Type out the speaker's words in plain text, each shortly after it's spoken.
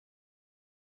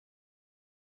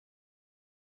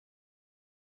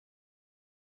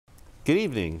Good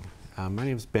evening. My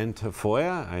name is Ben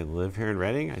Tafoya. I live here in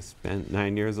Reading. I spent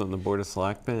 9 years on the Board of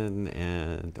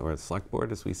Selectmen, or the Select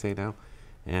Board as we say now,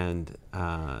 and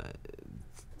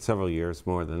several years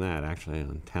more than that actually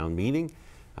on town meeting.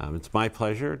 It's my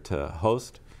pleasure to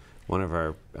host one of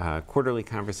our quarterly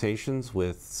conversations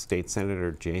with State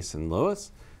Senator Jason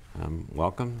Lewis.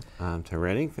 Welcome to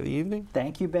Reading for the evening.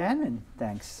 Thank you, Ben, and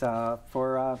thanks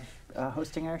for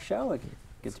hosting our show.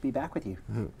 Good to be back with you.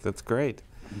 That's great.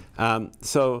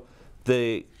 So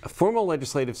the formal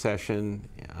legislative session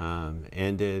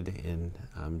ended in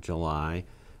July,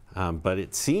 but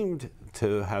it seemed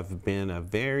to have been a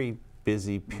very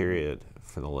busy period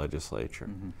for the legislature.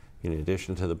 In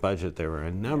addition to the budget, there were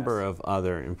a number of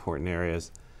other important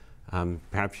areas.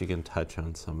 Perhaps you can touch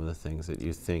on some of the things that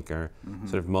you think are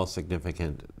sort of most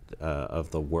significant of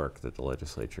the work that the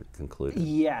legislature concluded.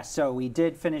 Yeah, so we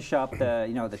did finish up the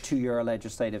the 2-year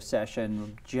legislative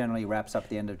session. Generally wraps up at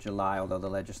the end of July, although the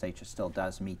legislature still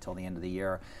does meet till the end of the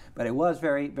year. But it was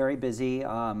very, very busy,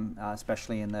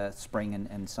 especially in the spring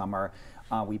and summer.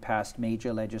 We passed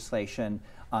major legislation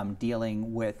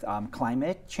dealing with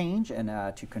climate change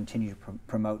and to continue to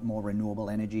promote more renewable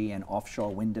energy and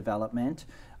offshore wind development.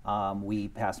 We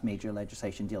passed major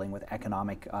legislation dealing with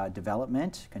economic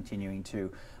development, continuing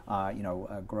to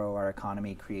grow our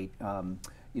economy, create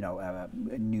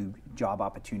new job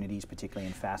opportunities, particularly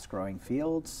in fast-growing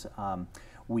fields.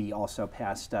 We also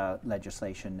passed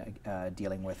legislation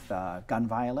dealing with gun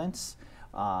violence,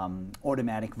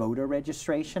 automatic voter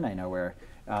registration. I know we're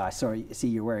see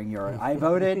you're wearing your I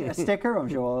voted sticker. I'm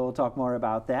sure we'll talk more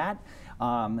about that.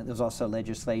 There's also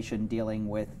legislation dealing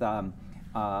with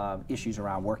issues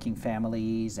around working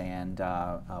families and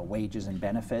wages and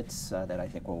benefits that I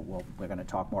think we're going to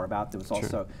talk more about. There was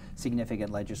also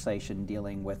significant legislation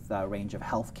dealing with a range of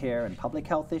health care and public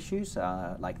health issues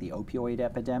like the opioid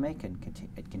epidemic and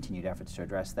continued efforts to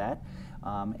address that.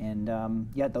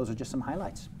 Yeah, those are just some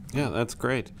highlights. Yeah, that's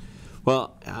great.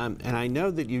 Well, and I know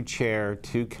that you chair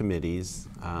 2 committees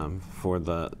for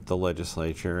the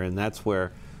legislature, and that's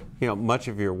where much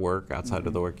of your work outside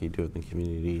of the work you do in the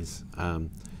communities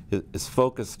is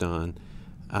focused on.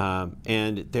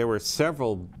 And there were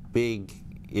several big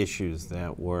issues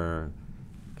that were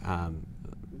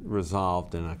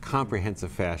resolved in a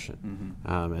comprehensive fashion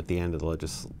at the end of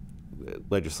the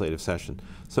legislative session.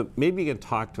 So maybe you can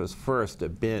talk to us first a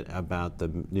bit about the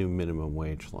new minimum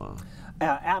wage law.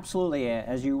 Absolutely.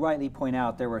 As you rightly point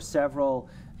out, there were several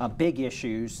big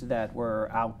issues that were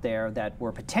out there that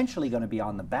were potentially going to be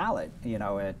on the ballot.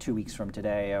 2 weeks from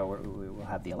today, we will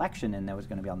have the election, and that was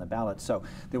going to be on the ballot. So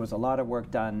there was a lot of work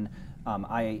done.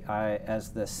 I,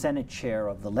 as the Senate chair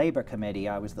of the Labor Committee,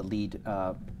 I was the lead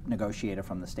negotiator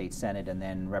from the state Senate, and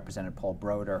then Representative Paul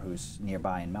Broder, who's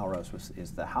nearby in Melrose,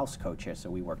 is the House co-chair. So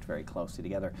we worked very closely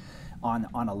together on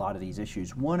a lot of these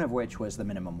issues. One of which was the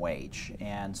minimum wage,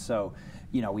 and so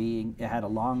we had a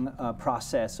long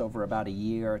process over about a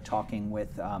year, talking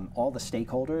with all the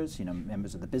stakeholders,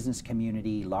 members of the business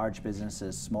community, large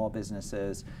businesses, small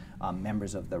businesses,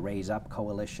 members of the Raise Up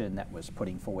coalition that was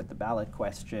putting forward the ballot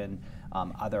question,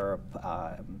 other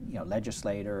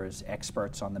legislators,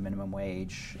 experts on the minimum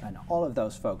wage, and all of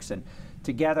those folks, and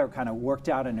together kind of worked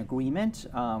out an agreement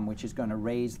which is going to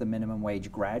raise the minimum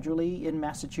wage gradually in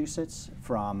Massachusetts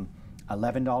from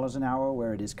 $11 an hour,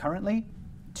 where it is currently,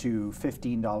 to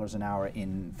 $15 an hour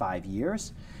in 5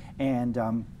 years. And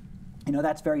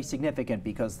that's very significant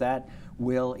because that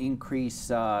will increase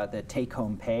the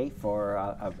take-home pay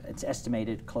for, it's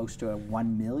estimated, close to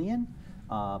 1 million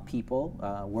people,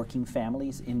 working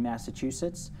families in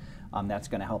Massachusetts. That's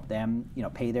going to help them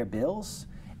pay their bills,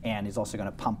 and is also going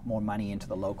to pump more money into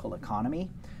the local economy.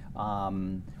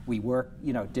 We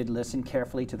did listen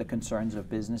carefully to the concerns of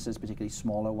businesses, particularly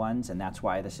smaller ones, and that's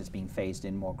why this is being phased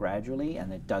in more gradually,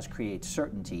 and it does create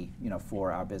certainty,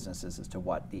 for our businesses as to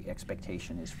what the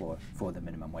expectation is for the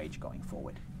minimum wage going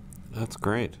forward. That's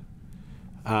great.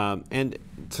 And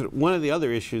one of the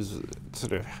other issues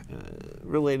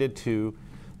related to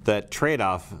that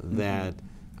trade-off that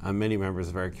many members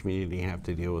of our community have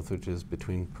to deal with, which is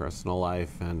between personal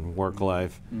life and work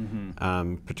life,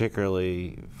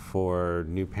 particularly for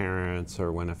new parents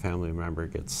or when a family member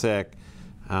gets sick.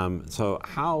 So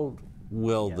how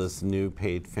will this new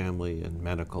paid family and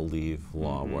medical leave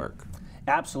law work?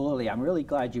 Absolutely. I'm really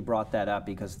glad you brought that up,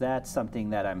 because that's something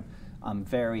that I'm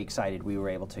very excited we were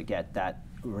able to get that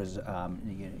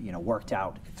worked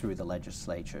out through the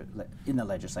legislature.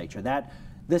 That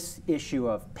this issue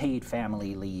of paid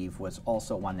family leave was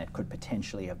also one that could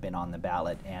potentially have been on the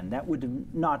ballot, and that would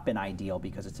have not been ideal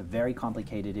because it's a very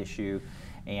complicated issue,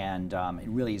 and it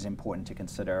really is important to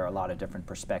consider a lot of different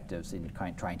perspectives in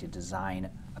trying to design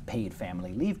a paid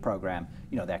family leave program,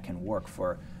 that can work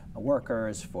for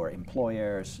workers, for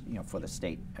employers, for the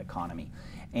state economy.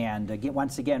 And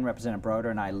once again, Representative Broder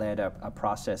and I led a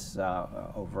process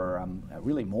over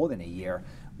really more than a year,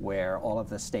 where all of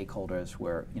the stakeholders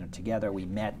were together. We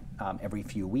met every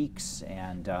few weeks,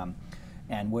 and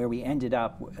where we ended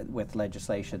up with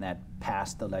legislation that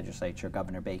passed the legislature.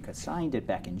 Governor Baker signed it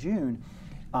back in June.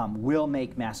 Will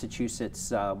make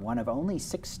Massachusetts one of only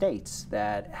 6 states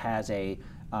that has a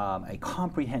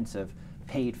comprehensive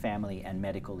paid family and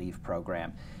medical leave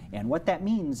program. And what that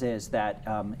means is that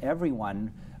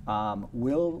everyone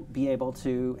will be able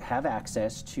to have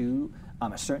access to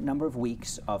a certain number of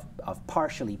weeks of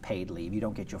partially paid leave. You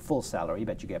don't get your full salary,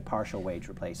 but you get partial wage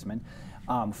replacement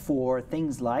for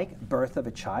things like birth of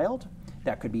a child.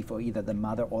 That could be for either the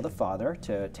mother or the father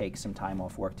to take some time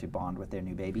off work to bond with their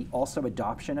new baby. Also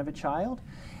adoption of a child.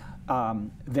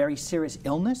 Very serious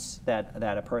illness that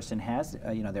a person has,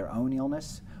 their own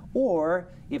illness. Or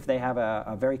if they have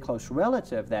a very close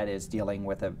relative that is dealing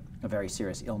with a very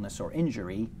serious illness or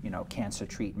injury, cancer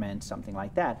treatment, something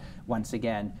like that, once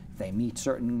again, if they meet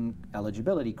certain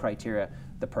eligibility criteria,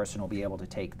 the person will be able to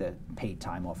take the paid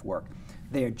time off work.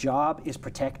 Their job is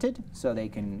protected, so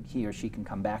he or she can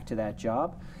come back to that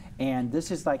job. And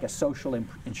this is like a social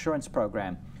insurance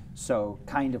program. So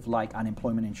kind of like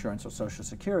unemployment insurance or Social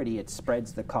Security, it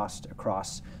spreads the cost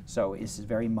across. So it's a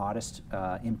very modest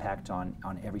impact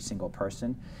on every single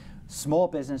person. Small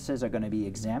businesses are going to be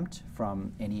exempt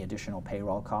from any additional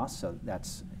payroll costs, so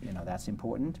that's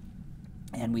important.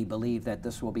 And we believe that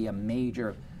this will be a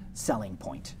major selling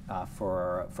point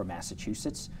for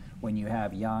Massachusetts. When you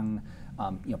have young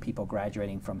people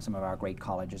graduating from some of our great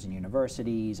colleges and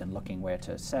universities and looking where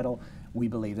to settle, we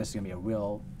believe this is going to be a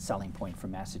real selling point for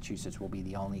Massachusetts. We'll be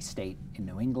the only state in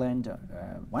New England,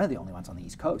 one of the only ones on the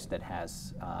East Coast that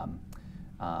has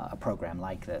a program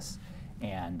like this,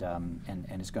 and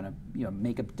it's going to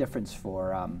make a difference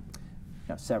for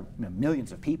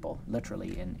millions of people,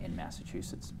 literally, in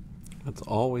Massachusetts. It's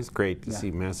always great to see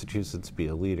Massachusetts be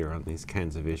a leader on these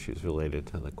kinds of issues related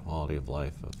to the quality of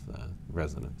life of the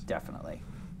residents. Definitely.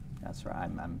 That's right.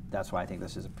 That's why I think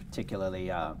this is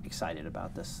particularly excited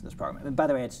about this program. And by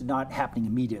the way, it's not happening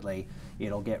immediately.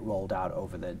 It'll get rolled out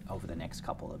over the next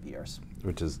couple of years.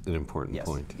 Which is an important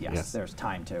point. Yes, there's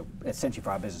time to, essentially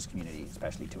for our business community,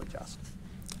 especially to adjust.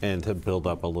 And to build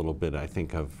up a little bit, I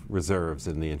think, of reserves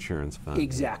in the insurance fund.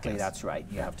 Exactly, that's right.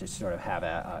 You have to sort of have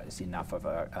enough of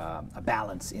a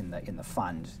balance in the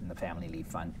fund, in the family leave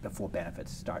fund, before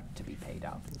benefits start to be paid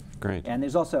out. Great. And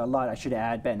there's also a lot, I should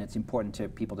add, Ben, it's important to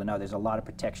people to know, there's a lot of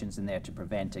protections in there to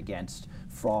prevent against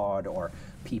fraud or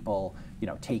people,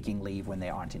 taking leave when they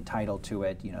aren't entitled to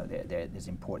it. There's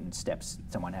important steps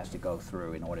someone has to go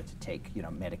through in order to take,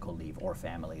 medical leave or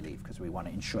family leave, because we want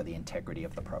to ensure the integrity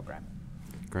of the program.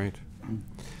 Great.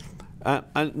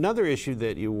 Another issue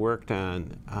that you worked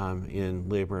on in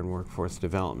labor and workforce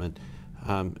development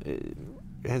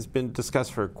has been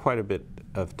discussed for quite a bit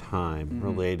of time,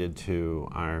 related to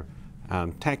our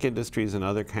tech industries and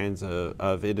other kinds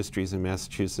of industries in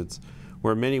Massachusetts,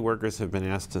 where many workers have been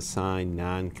asked to sign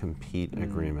non-compete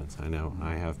agreements. I know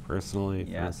I have personally,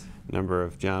 for a number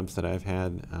of jobs that I've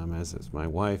had, as is my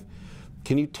wife.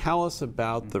 Can you tell us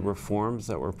about the reforms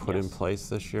that were put in place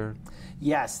this year?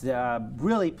 Yes,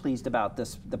 really pleased about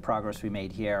the progress we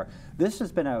made here. This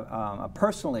has been a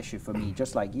personal issue for me,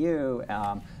 just like you.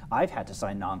 I've had to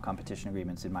sign non-competition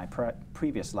agreements in my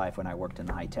previous life when I worked in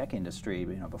the high-tech industry,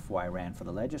 before I ran for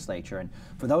the legislature. And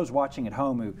for those watching at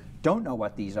home who don't know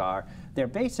what these are, they're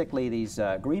basically these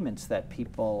agreements that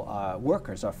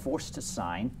workers are forced to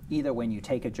sign, either when you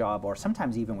take a job or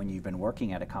sometimes even when you've been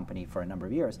working at a company for a number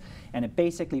of years. And it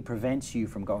basically prevents you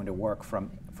from going to work for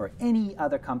any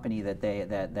other company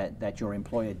that your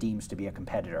employer deems to be a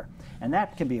competitor. And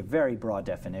that can be a very broad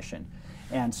definition.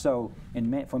 And so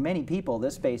for many people,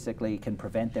 this basically can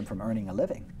prevent them from earning a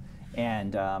living.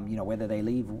 And whether they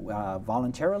leave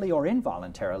voluntarily or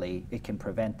involuntarily, it can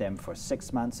prevent them for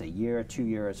 6 months, a year, 2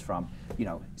 years from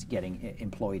getting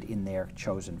employed in their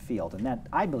chosen field. And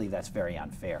I believe that's very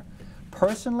unfair.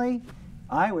 Personally,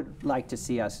 I would like to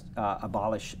see us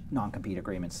abolish non-compete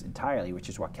agreements entirely, which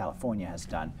is what California has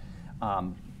done.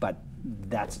 But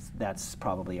that's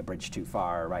probably a bridge too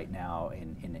far right now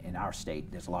in our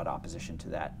state. There's a lot of opposition to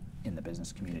that in the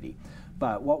business community.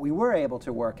 But what we were able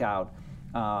to work out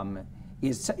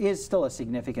is still a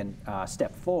significant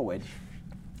step forward.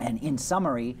 And in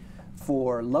summary,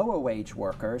 For lower wage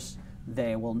workers,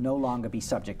 they will no longer be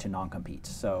subject to non-compete.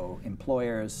 So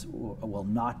employers will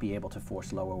not be able to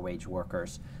force lower wage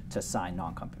workers to sign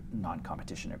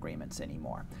non-competition agreements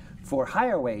anymore. For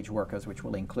higher wage workers, which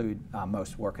will include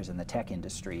most workers in the tech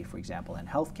industry, for example, and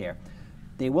healthcare,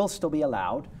 they will still be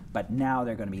allowed, but now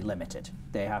they're going to be limited.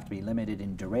 They have to be limited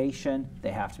in duration, they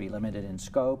have to be limited in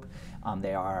scope,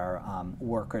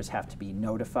 workers have to be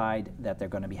notified that they're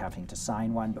going to be having to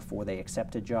sign one before they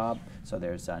accept a job, so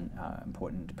there's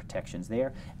important protections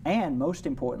there. And most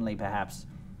importantly, perhaps,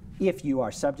 if you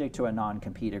are subject to a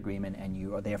non-compete agreement and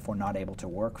you are therefore not able to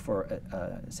work for,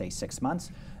 say, 6 months,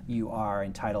 you are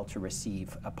entitled to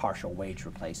receive a partial wage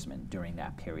replacement during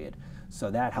that period. So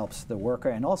that helps the worker,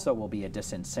 and also will be a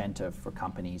disincentive for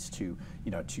companies to,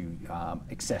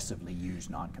 excessively use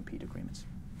non-compete agreements.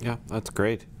 Yeah, that's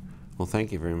great. Well,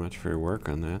 thank you very much for your work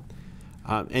on that.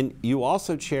 And you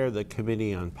also chair the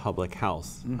Committee on Public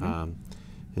Health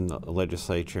in the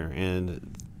legislature,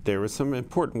 and there was some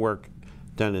important work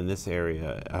done in this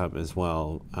area as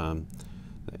well.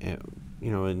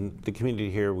 In the community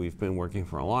here, we've been working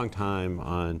for a long time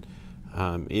on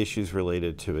issues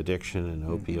related to addiction and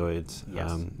opioids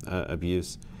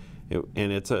abuse,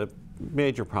 and it's a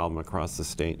major problem across the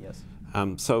state. Yes.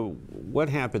 So what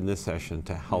happened this session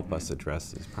to help us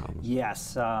address these problems?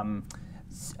 Yes.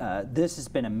 This has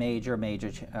been a major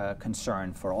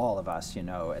concern for all of us,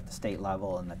 at the state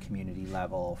level and the community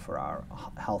level, for our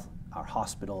health, our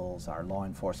hospitals, our law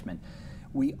enforcement.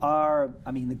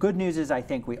 The good news is I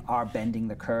think we are bending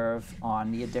the curve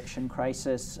on the addiction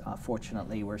crisis.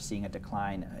 Fortunately, we're seeing a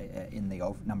decline in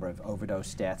the number of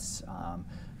overdose deaths.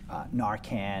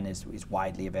 Narcan is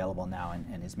widely available now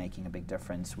and is making a big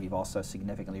difference. We've also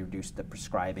significantly reduced the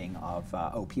prescribing of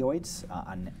opioids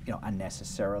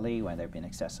unnecessarily when they've been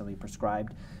excessively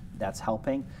prescribed. That's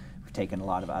helping. We've taken a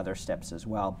lot of other steps as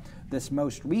well. This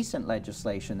most recent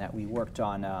legislation that we worked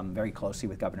on very closely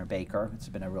with Governor Baker, it's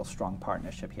been a real strong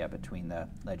partnership here between the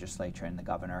legislature and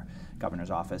the governor's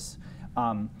office,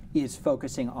 is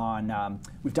focusing on,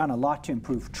 we've done a lot to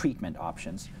improve treatment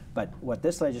options, but what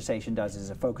this legislation does is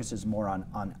it focuses more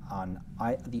on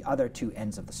the other two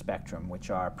ends of the spectrum,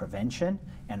 which are prevention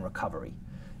and recovery.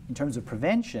 In terms of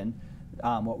prevention,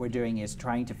 what we're doing is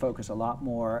trying to focus a lot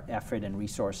more effort and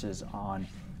resources on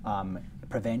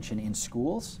prevention in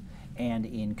schools and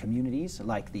in communities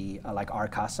like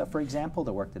RCASA, for example,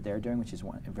 the work that they're doing, which is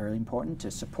very important to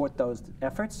support those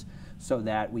efforts so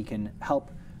that we can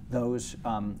help those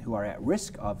who are at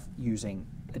risk of using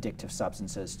addictive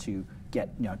substances to get,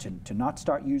 to not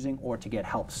start using or to get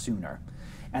help sooner.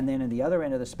 And then at the other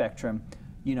end of the spectrum,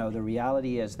 the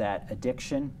reality is that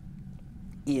addiction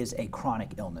is a chronic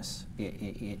illness.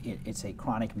 It's a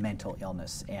chronic mental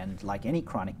illness, and like any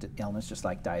chronic illness, just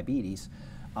like diabetes,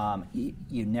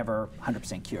 you're never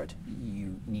 100% cured.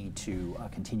 You need to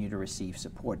continue to receive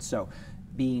support. So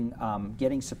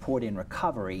getting support in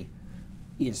recovery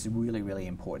is really, really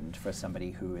important for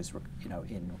somebody who is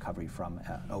in recovery from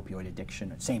opioid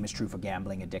addiction. Same is true for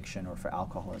gambling addiction or for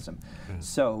alcoholism.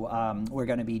 So we're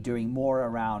going to be doing more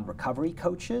around recovery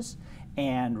coaches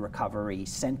and recovery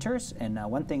centers. And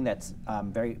one thing that's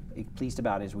very pleased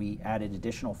about is we added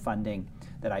additional funding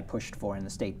that I pushed for in the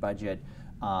state budget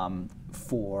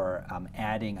for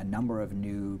adding a number of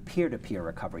new peer-to-peer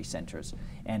recovery centers.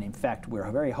 And in fact, we're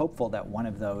very hopeful that one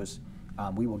of those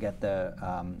we will get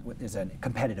there's a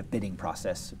competitive bidding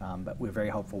process, but we're very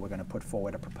hopeful we're going to put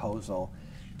forward a proposal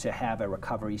to have a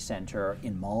recovery center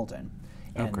in Malden.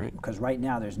 And because right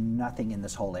now there's nothing in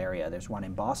this whole area. There's one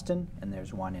in Boston and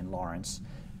there's one in Lawrence,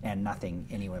 and nothing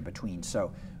anywhere between.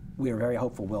 So we're very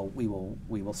hopeful we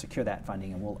will secure that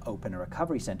funding and we'll open a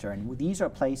recovery center. And these are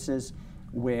places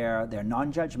where they're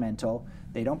non-judgmental.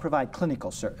 They don't provide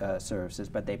clinical services,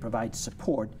 but they provide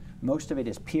support. Most of it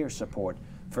is peer support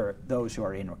for those who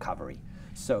are in recovery.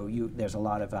 So there's a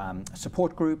lot of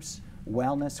support groups,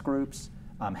 wellness groups,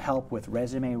 help with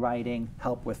resume writing,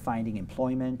 help with finding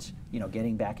employment,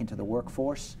 getting back into the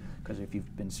workforce, because if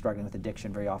you've been struggling with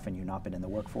addiction, very often you've not been in the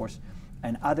workforce,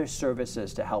 and other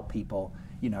services to help people,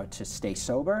 to stay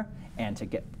sober and to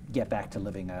get back to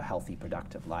living a healthy,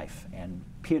 productive life. And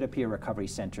peer-to-peer recovery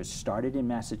centers started in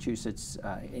Massachusetts,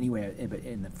 anywhere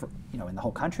in the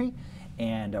whole country,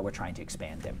 and we're trying to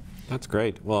expand them. That's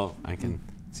great. Well, I can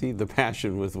see the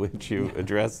passion with which you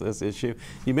address this issue.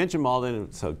 You mentioned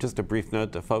Malden, so just a brief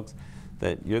note to folks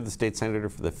that you're the state senator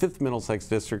for the 5th Middlesex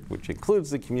District, which includes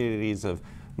the communities of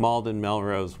Malden,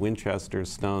 Melrose, Winchester,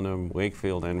 Stoneham,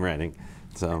 Wakefield, and Reading.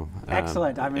 So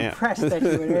excellent. I'm impressed that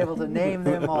you were able to name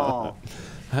them all.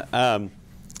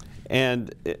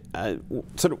 And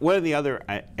sort of one of the other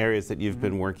areas that you've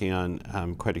been working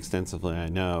on quite extensively, I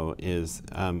know, is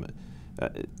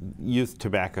youth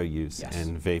tobacco use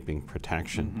and vaping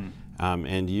protection.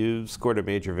 And you scored a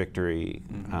major victory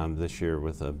this year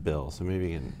with a bill. So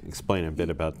maybe you can explain a bit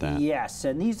about that. Yes,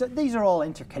 and these are all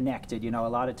interconnected. You know, a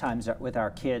lot of times with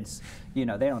our kids, you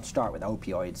know, they don't start with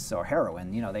opioids or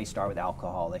heroin. You know, they start with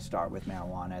alcohol, they start with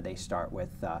marijuana, they start with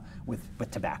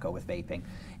tobacco, with vaping.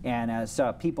 And as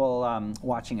people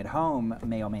watching at home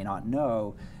may or may not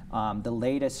know, the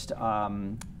latest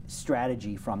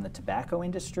strategy from the tobacco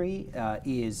industry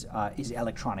is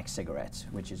electronic cigarettes,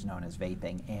 which is known as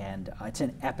vaping, and it's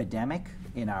an epidemic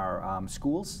in our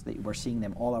schools. We're seeing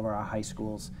them all over our high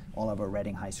schools, all over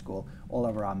Reading High School, all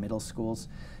over our middle schools.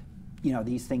 You know,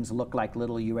 these things look like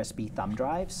little USB thumb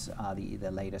drives,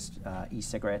 the latest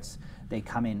e-cigarettes. They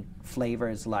come in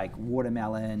flavors like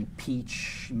watermelon,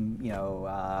 peach, you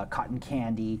know, cotton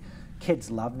candy. Kids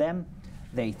love them.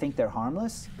 They think they're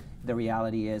harmless. The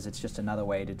reality is it's just another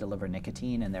way to deliver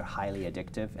nicotine, and they're highly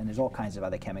addictive. And there's all kinds of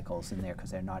other chemicals in there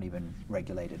because they're not even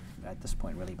regulated at this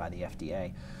point really by the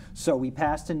FDA. So we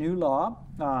passed a new law,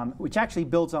 which actually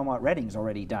builds on what Reading's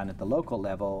already done at the local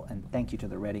level, and thank you to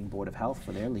the Reading Board of Health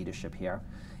for their leadership here.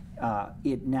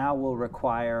 It now will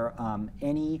require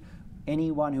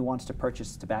anyone who wants to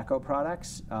purchase tobacco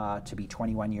products to be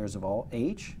 21 years of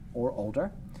age or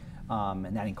older,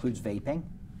 and that includes vaping.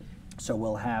 So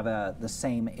we'll have the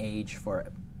same age for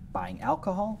buying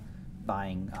alcohol,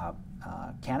 buying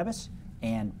cannabis,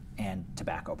 and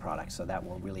tobacco products. So that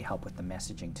will really help with the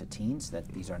messaging to teens that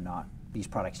these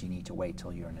products you need to wait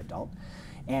till you're an adult.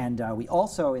 And we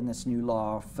also, in this new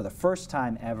law, for the first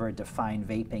time ever, define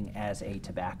vaping as a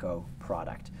tobacco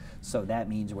product. So that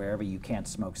means wherever you can't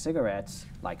smoke cigarettes,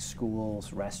 like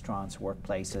schools, restaurants,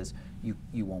 workplaces,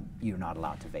 you're not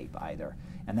allowed to vape either.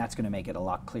 And that's going to make it a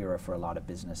lot clearer for a lot of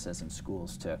businesses and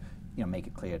schools to, you know, make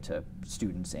it clear to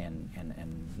students and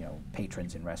you know,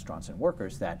 patrons in restaurants and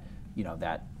workers that, you know,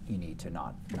 that you need to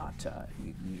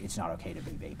it's not okay to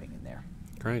be vaping in there.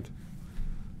 Great,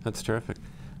 that's terrific.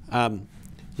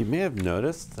 You may have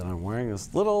noticed that I'm wearing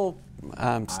this little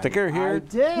sticker here. I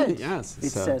did. Yes. It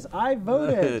says, I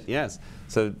voted. Yes.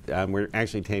 So we're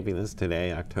actually taping this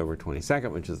today, October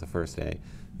 22nd, which is the first day,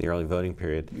 the early voting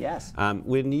period. Yes.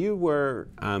 When you were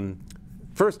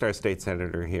first our state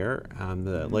senator here,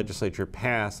 the legislature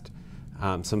passed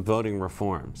some voting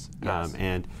reforms. Yes.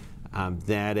 And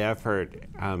that effort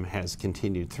has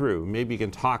continued through. Maybe you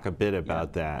can talk a bit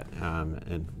about that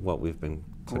and what we've been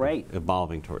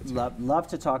evolving towards. Love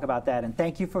to talk about that, and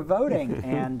thank you for voting.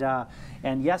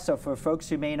 and yes, so for folks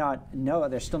who may not know,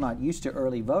 they're still not used to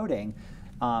early voting.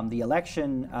 The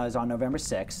election is on November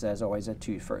 6th, as always,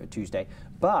 for a Tuesday.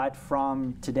 But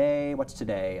from today, what's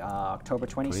today? October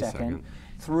 22nd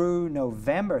through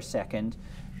November 2nd,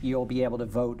 you'll be able to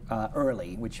vote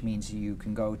early, which means you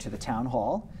can go to the town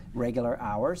hall, regular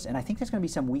hours, and I think there's going to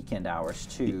be some weekend hours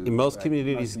too. Most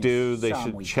communities do. They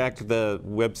should check the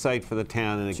website for the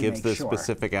town, and it gives the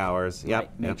specific hours. Right.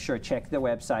 Make sure, check the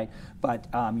website, but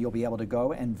you'll be able to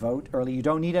go and vote early. You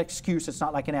don't need an excuse. It's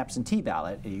not like an absentee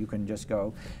ballot. You can just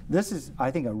go. This is,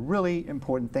 I think, a really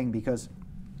important thing because,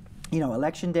 you know,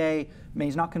 election day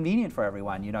is not convenient for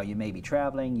everyone. You know, you may be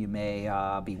traveling, you may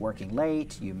be working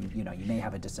late, you may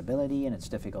have a disability, and it's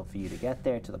difficult for you to get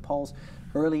there to the polls.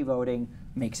 Early voting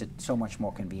makes it so much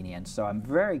more convenient. So I'm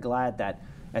very glad that,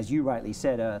 as you rightly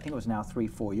said, I think it was now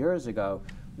 3-4 years ago,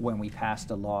 when we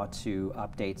passed a law to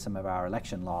update some of our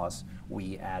election laws,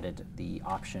 we added the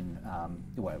option,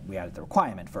 we added the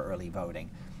requirement for early voting.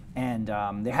 And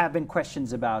there have been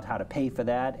questions about how to pay for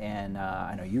that, and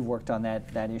I know you've worked on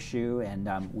that issue, and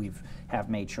have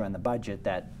made sure in the budget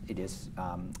that it is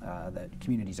that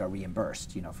communities are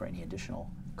reimbursed, you know, for any additional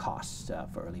costs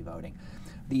for early voting.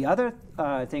 The other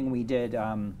thing we did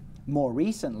more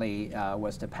recently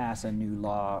was to pass a new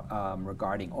law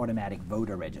regarding automatic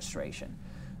voter registration.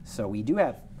 So we do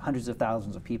have hundreds of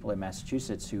thousands of people in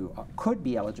Massachusetts who could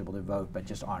be eligible to vote but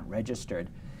just aren't registered.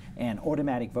 And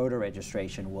automatic voter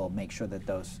registration will make sure that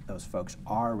those folks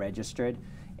are registered,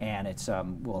 and it's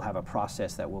we'll have a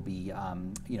process that will be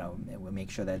you know, we'll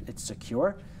make sure that it's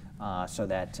secure, so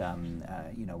that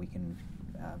you know, we can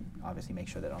obviously make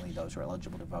sure that only those who are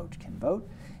eligible to vote can vote,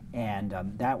 and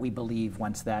that we believe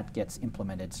once that gets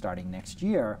implemented starting next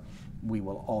year, we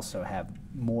will also have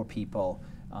more people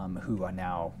who are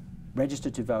now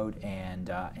registered to vote, and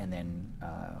then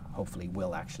hopefully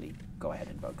will actually go ahead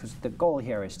and vote. Because the goal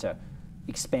here is to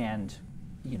expand,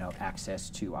 you know,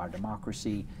 access to our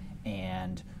democracy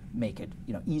and make it,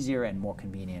 you know, easier and more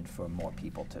convenient for more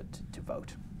people to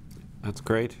vote. That's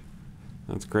great.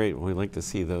 That's great. We like to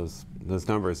see those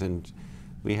numbers, and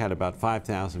we had about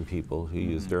 5,000 people who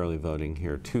used early voting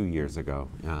here 2 years ago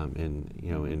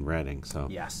in Reading. So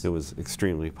yes. it was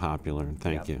extremely popular, and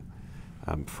thank you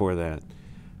for that.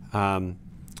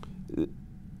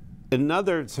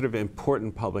 Another sort of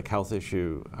important public health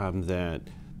issue that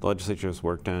the legislature has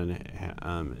worked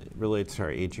on relates to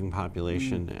our aging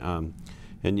population.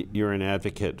 And you're an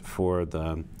advocate for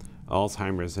the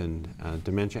Alzheimer's and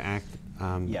Dementia Act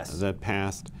yes. that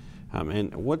passed.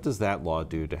 And what does that law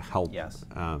do to help yes.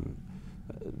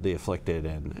 the afflicted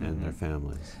and their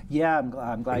families? Yeah,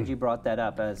 I'm glad you brought that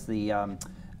up. As the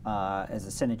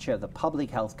Senate Chair of the Public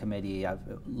Health Committee, I've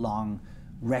long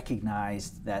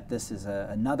recognized that this is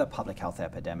another public health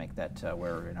epidemic that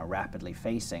we're rapidly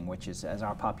facing, which is as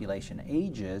our population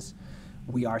ages,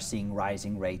 we are seeing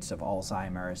rising rates of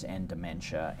Alzheimer's and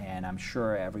dementia. And I'm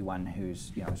sure everyone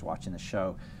who's watching the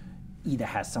show either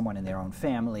has someone in their own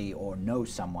family or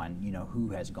knows someone who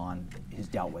has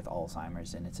dealt with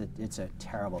Alzheimer's, and it's a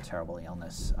terrible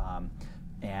illness,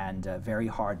 and very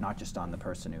hard not just on the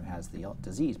person who has the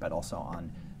disease but also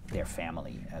on their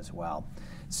family as well.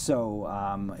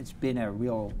 So it's been a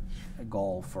real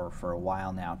goal for a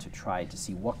while now to try to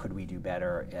see what could we do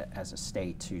better as a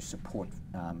state to support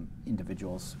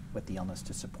individuals with the illness,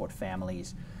 to support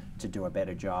families, to do a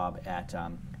better job at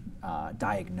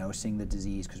diagnosing the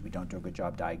disease, because we don't do a good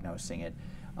job diagnosing it.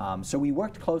 So we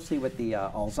worked closely with the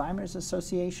Alzheimer's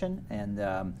Association,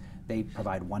 and they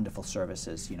provide wonderful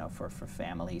services, for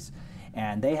families.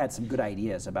 And they had some good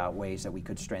ideas about ways that we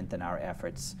could strengthen our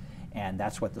efforts, and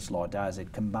that's what this law does.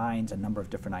 It combines a number of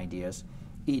different ideas.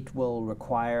 It will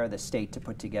require the state to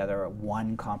put together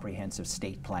one comprehensive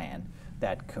state plan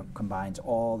that combines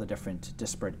all the different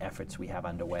disparate efforts we have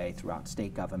underway throughout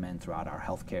state government, throughout our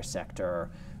healthcare sector,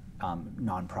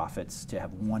 nonprofits, to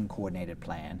have one coordinated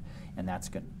plan, and that's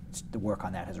good. The work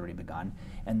on that has already begun.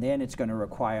 And then it's going to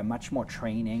require much more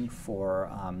training for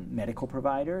medical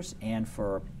providers and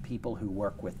for people who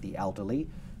work with the elderly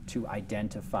to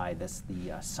identify the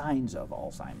signs of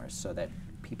Alzheimer's so that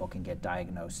people can get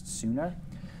diagnosed sooner.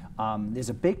 There's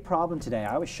a big problem today.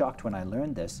 I was shocked when I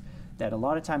learned this, that a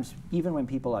lot of times, even when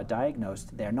people are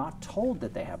diagnosed, they're not told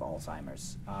that they have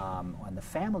Alzheimer's, and the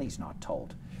family's not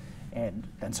told. And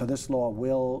so this law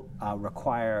will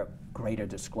require greater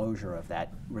disclosure of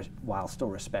that, while still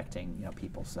respecting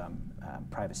people's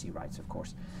privacy rights, of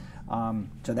course.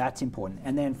 So that's important.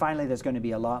 And then finally, there's going to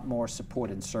be a lot more support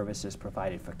and services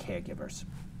provided for caregivers.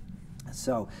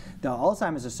 So the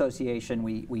Alzheimer's Association,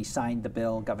 we signed the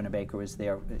bill. Governor Baker was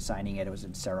there signing it. It was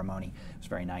a ceremony. It was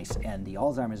very nice. And the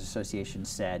Alzheimer's Association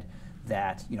said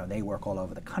that they work all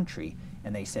over the country,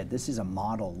 and they said this is a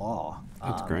model law.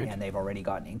 That's great. And they've already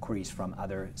gotten inquiries from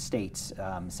other states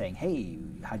saying, hey,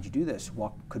 how'd you do this?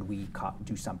 What could we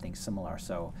do something similar?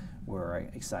 So we're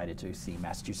excited to see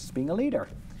Massachusetts being a leader.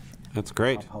 That's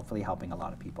great. Hopefully helping a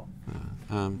lot of people.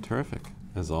 Terrific,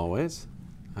 as always.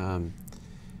 And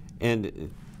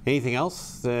anything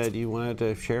else that you wanted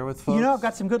to share with folks? I've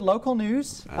got some good local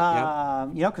news,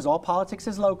 because all politics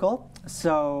is local.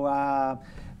 So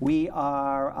we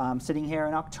are sitting here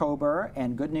in October,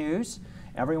 and good news,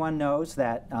 everyone knows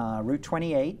that Route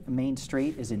 28, Main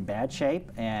Street, is in bad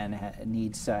shape and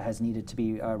has needed to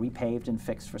be repaved and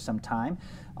fixed for some time.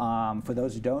 For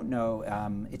those who don't know,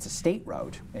 it's a state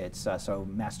road. It's so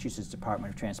Massachusetts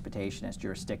Department of Transportation has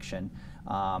jurisdiction.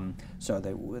 So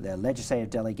the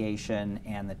legislative delegation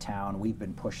and the town, we've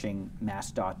been pushing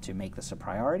MassDOT to make this a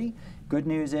priority. Good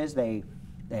news is they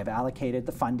have allocated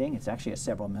the funding. It's actually a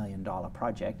several $million-dollar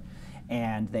project,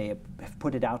 and they have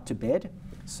put it out to bid.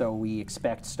 So we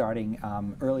expect starting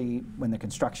early when the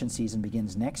construction season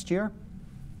begins next year,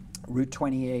 Route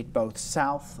 28, both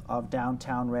south of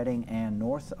downtown Reading and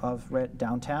north of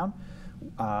downtown,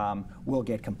 will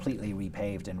get completely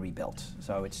repaved and rebuilt.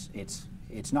 So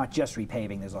it's not just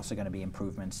repaving. There's also going to be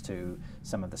improvements to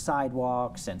some of the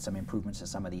sidewalks and some improvements to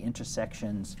some of the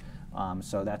intersections.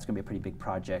 So that's going to be a pretty big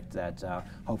project that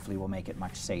hopefully will make it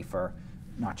much safer,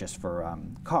 not just for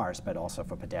cars, but also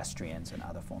for pedestrians and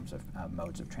other forms of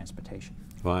modes of transportation.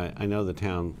 Well, I know the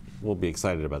town will be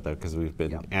excited about that, because we've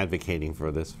been advocating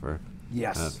for this for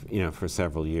for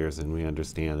several years, and we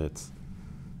understand it's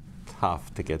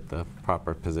tough to get the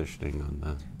proper positioning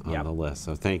on the list.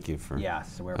 So thank you for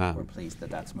so we're pleased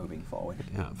that that's moving forward.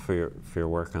 Yeah, for your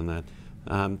work on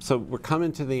that. So we're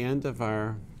coming to the end of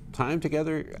our time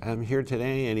together here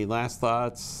today. Any last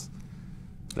thoughts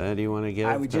that you want to give?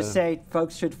 I would just say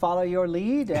folks should follow your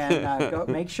lead and go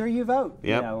make sure you vote.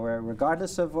 Yep.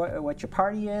 Regardless of what your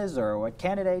party is or what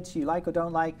candidates you like or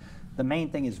don't like, the main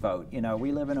thing is vote. You know,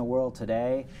 we live in a world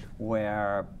today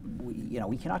where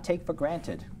we cannot take for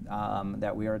granted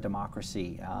that we are a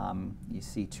democracy. You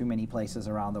see too many places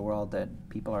around the world that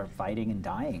people are fighting and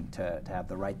dying to have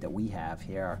the right that we have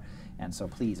here. And so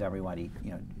please, everybody,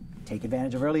 take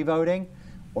advantage of early voting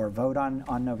or vote on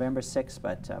November 6th,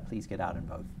 but please get out and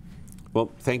vote. Well,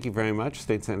 thank you very much,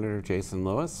 State Senator Jason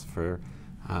Lewis, for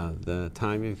the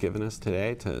time you've given us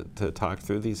today to talk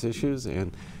through these issues,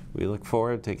 and we look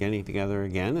forward to getting together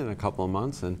again in a couple of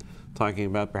months and talking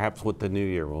about perhaps what the new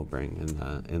year will bring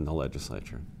in the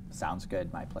legislature. Sounds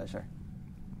good. My pleasure.